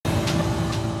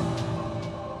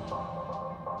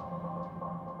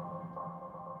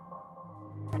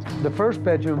The first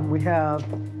bedroom, we have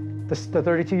the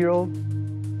 32-year-old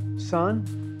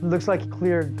son. Looks like a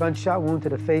clear gunshot wound to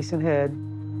the face and head.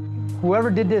 Whoever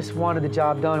did this wanted the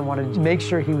job done and wanted to make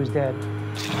sure he was dead.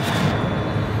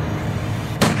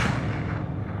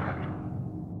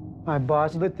 My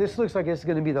boss, but this looks like it's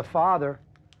going to be the father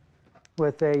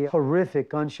with a horrific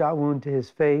gunshot wound to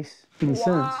his face. Any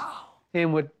sense?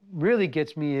 And what really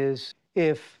gets me is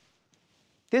if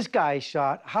this guy is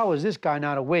shot, how is this guy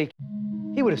not awake?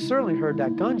 He would have certainly heard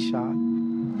that gunshot,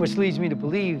 which leads me to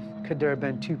believe, could there have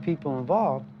been two people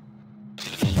involved?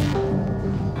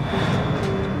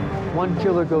 One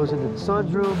killer goes into the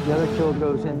son's room, the other killer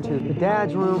goes into the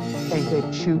dad's room, and they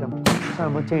shoot him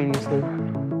simultaneously.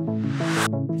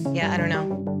 Yeah, I don't know.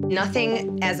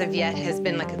 Nothing as of yet has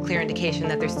been like a clear indication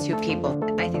that there's two people.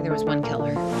 I think there was one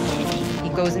killer. He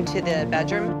goes into the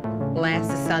bedroom, blasts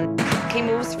the son. He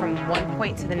moves from one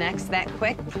point to the next that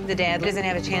quick. The dad doesn't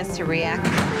have a chance to react.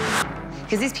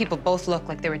 Because these people both look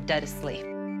like they were dead asleep.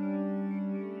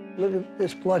 Look at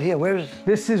this blood here. Where is...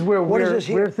 This is where what is this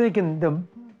here? We're thinking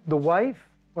the wife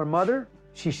or mother,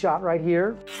 she's shot right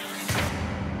here.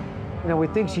 You know, we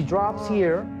think she drops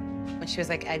here. When she was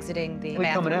like exiting the Probably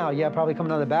bathroom. coming out, yeah, probably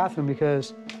coming out of the bathroom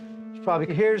because she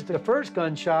probably hears the first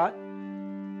gunshot,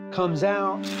 comes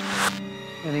out,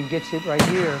 and then gets it right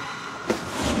here.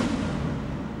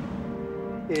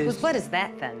 Whose blood is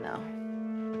that then, though?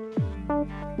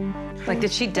 Like,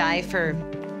 did she die for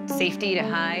safety to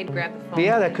hide, grab the phone?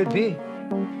 Yeah, that could be.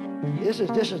 This is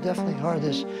definitely her,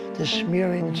 this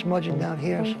smearing and smudging down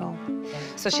here, so.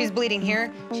 So she's bleeding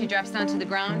here. She drops down to the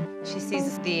ground. She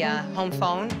sees the home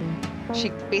phone. She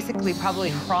basically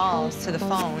probably crawls to the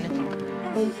phone.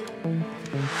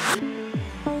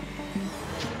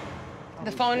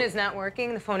 The phone is not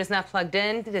working. The phone is not plugged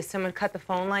in. Did someone cut the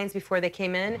phone lines before they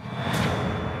came in?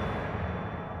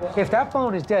 If that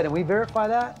phone is dead and we verify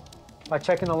that by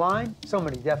checking the line,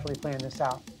 somebody definitely planned this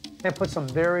out and put some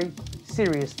very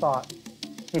serious thought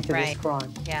into this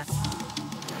crime. Yeah.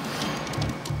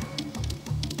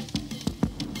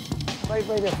 Right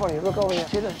there in front of you. Look over here.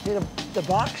 See the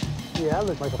box? Yeah, that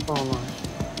looks like a phone line.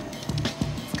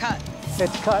 It's cut.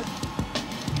 It's cut.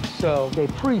 So they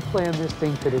pre-planned this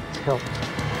thing to the tilt.